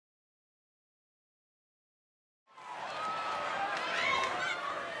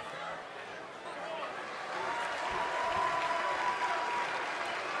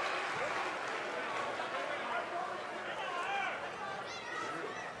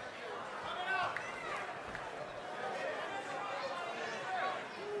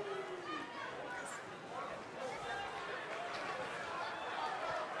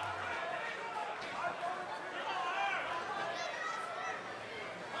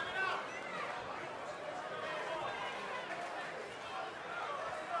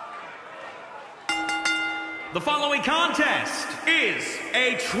The following contest is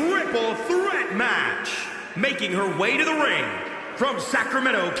a triple threat match. Making her way to the ring from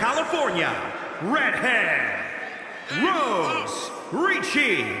Sacramento, California, redhead, Rose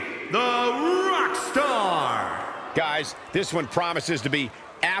Ricci, the Rockstar. Guys, this one promises to be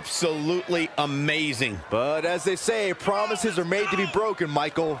absolutely amazing. But as they say, promises are made to be broken,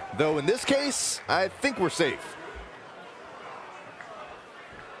 Michael. Though in this case, I think we're safe.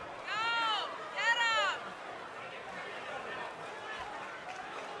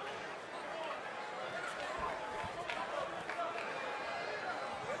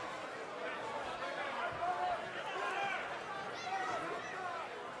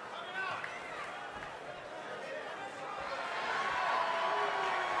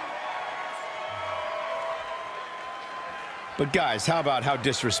 But guys, how about how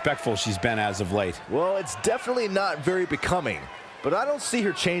disrespectful she's been as of late? Well, it's definitely not very becoming, but I don't see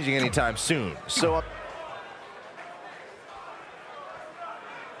her changing anytime soon. So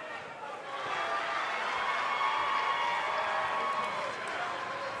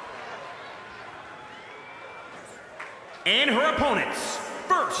And her opponents,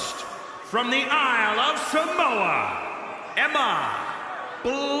 first, from the Isle of Samoa, Emma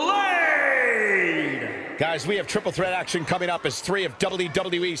Blade. Guys, we have triple threat action coming up as three of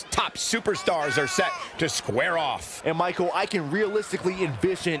WWE's top superstars are set to square off. And Michael, I can realistically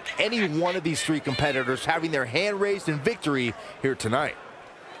envision any one of these three competitors having their hand raised in victory here tonight.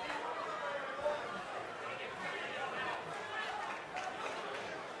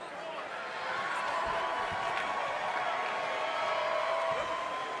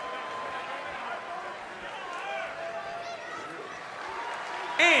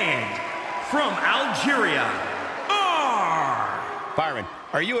 And from Algeria, Byron,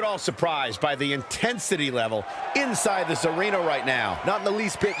 are you at all surprised by the intensity level inside this arena right now? Not in the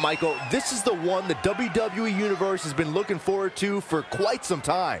least bit, Michael. This is the one the WWE Universe has been looking forward to for quite some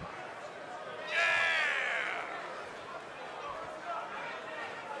time.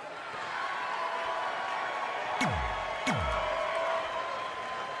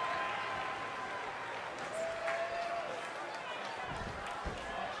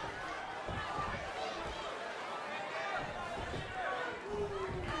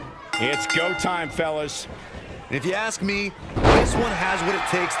 It's go time, fellas. And if you ask me, this one has what it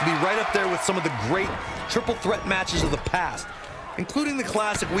takes to be right up there with some of the great triple threat matches of the past, including the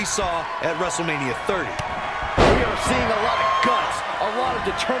classic we saw at WrestleMania 30. We are seeing a lot of guts, a lot of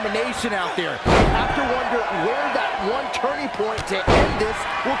determination out there. You have to wonder where that one turning point to end this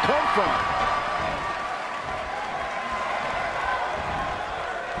will come from.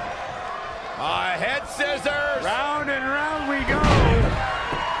 Head scissors. round and round we go.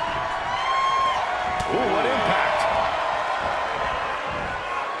 Ooh, what impact.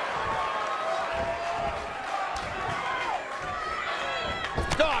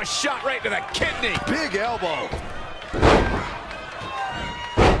 Oh, shot right to the kidney. Big elbow.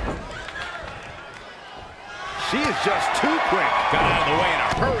 She is just too quick. Got out of the way in a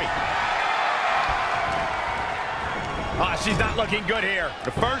hurry. Ah, she's not looking good here.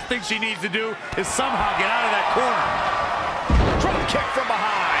 The first thing she needs to do is somehow get out of that corner. Drop kick from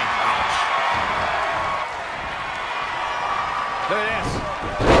behind. Ouch. Look at this.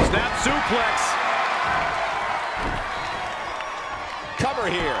 Snap suplex. Cover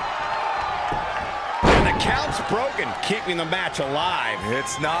here. And the count's broken, keeping the match alive.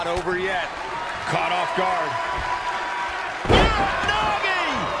 It's not over yet. Caught off guard.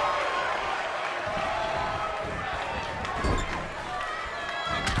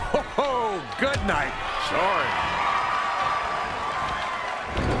 Oh, good night. Sorry.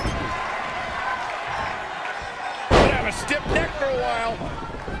 Could have a stiff neck for a while.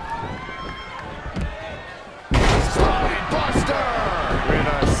 Spine buster. With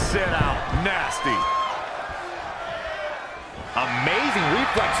a sit out. Nasty. Amazing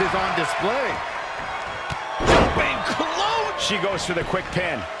reflexes on display. Jumping close. She goes for the quick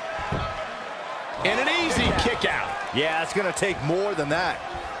pin. And an easy kick out. Yeah, it's going to take more than that.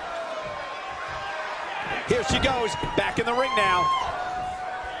 Here she goes, back in the ring now.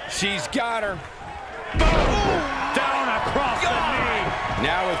 She's got her. Boom! Down across the knee.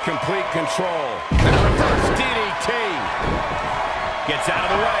 Now with complete control. And a reverse DDT. Gets out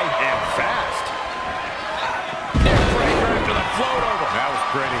of the way. And fast. Neckbreaker after the float over. That was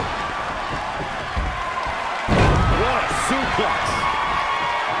pretty. What a suplex.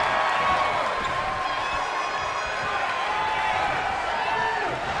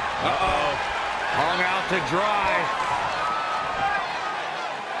 Uh-oh. Hung out to dry.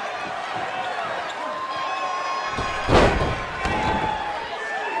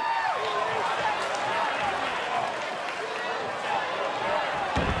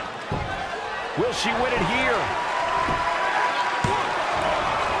 Will she win it here?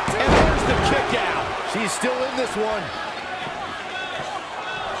 And there's the kick out. She's still in this one.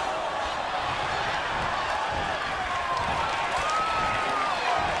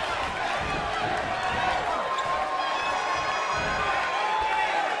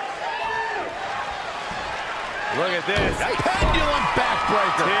 Look at this. Pendulum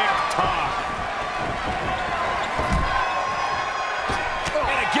backbreaker. Tick-tock.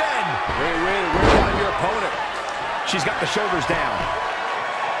 And again. Wear on your opponent. She's got the shoulders down.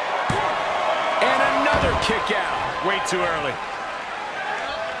 And another kick out. Way too early.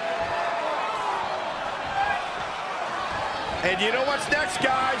 And you know what's next,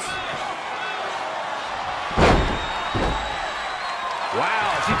 guys?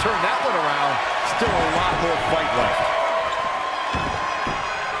 Wow, she turned that one around. Still a lot more fight left.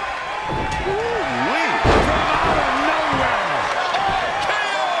 Ooh-wee. From out of nowhere.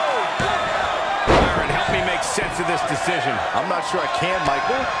 KO! Byron, help me make sense of this decision. I'm not sure I can,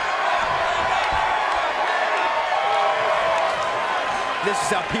 Michael. This is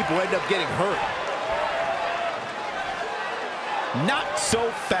how people end up getting hurt. Not so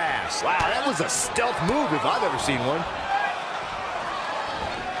fast. Wow, that was a stealth move if I've ever seen one.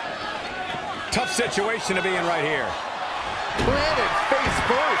 Tough situation to be in right here. Planted face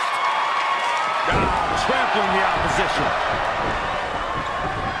first. Trampling the opposition.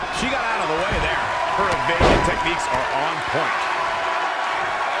 She got out of the way there. Her evasion techniques are on point.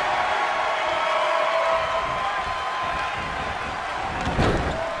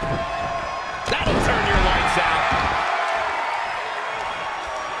 That'll turn your lights out.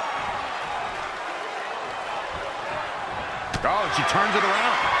 Oh, she turns it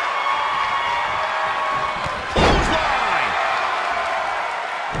around.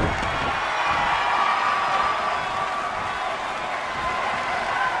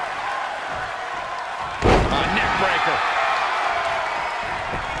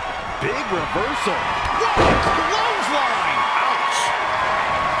 Big reversal. Whoa, clothesline! Ouch!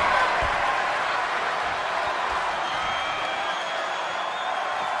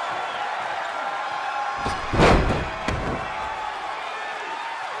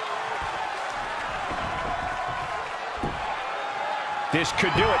 This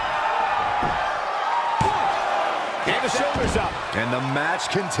could do it. Get the shoulders up. And the match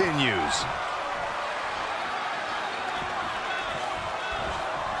continues.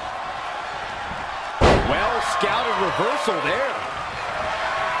 Scouted reversal there.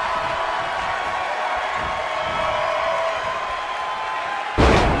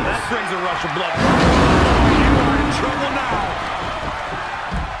 That brings a rush of blood. You are in trouble now.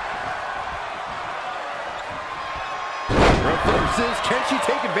 Reverses. Can she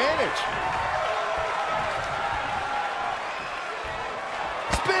take advantage?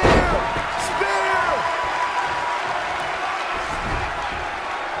 Spear! Spear!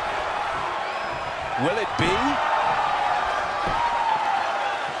 Will it be?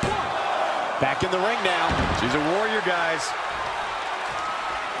 Back in the ring now. She's a warrior, guys.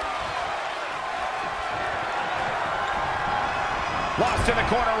 Lost in the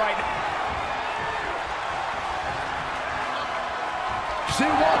corner right now. She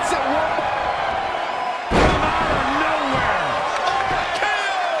wants it one. From out of nowhere.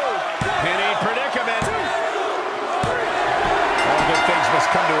 KO! Penny predicament. All good things must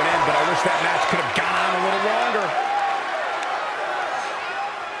come to an end, but I wish that match could have gone on a little longer.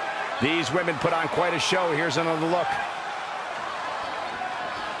 These women put on quite a show. Here's another look.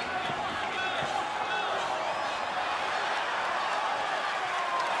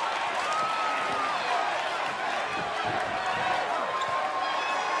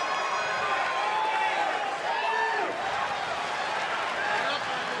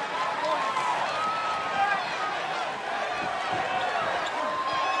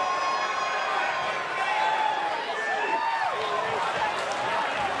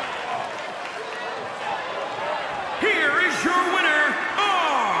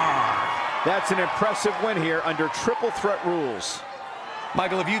 That's an impressive win here under triple threat rules.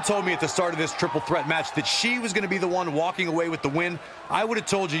 Michael, if you told me at the start of this triple threat match that she was going to be the one walking away with the win, I would have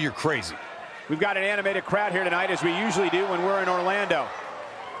told you you're crazy. We've got an animated crowd here tonight, as we usually do when we're in Orlando.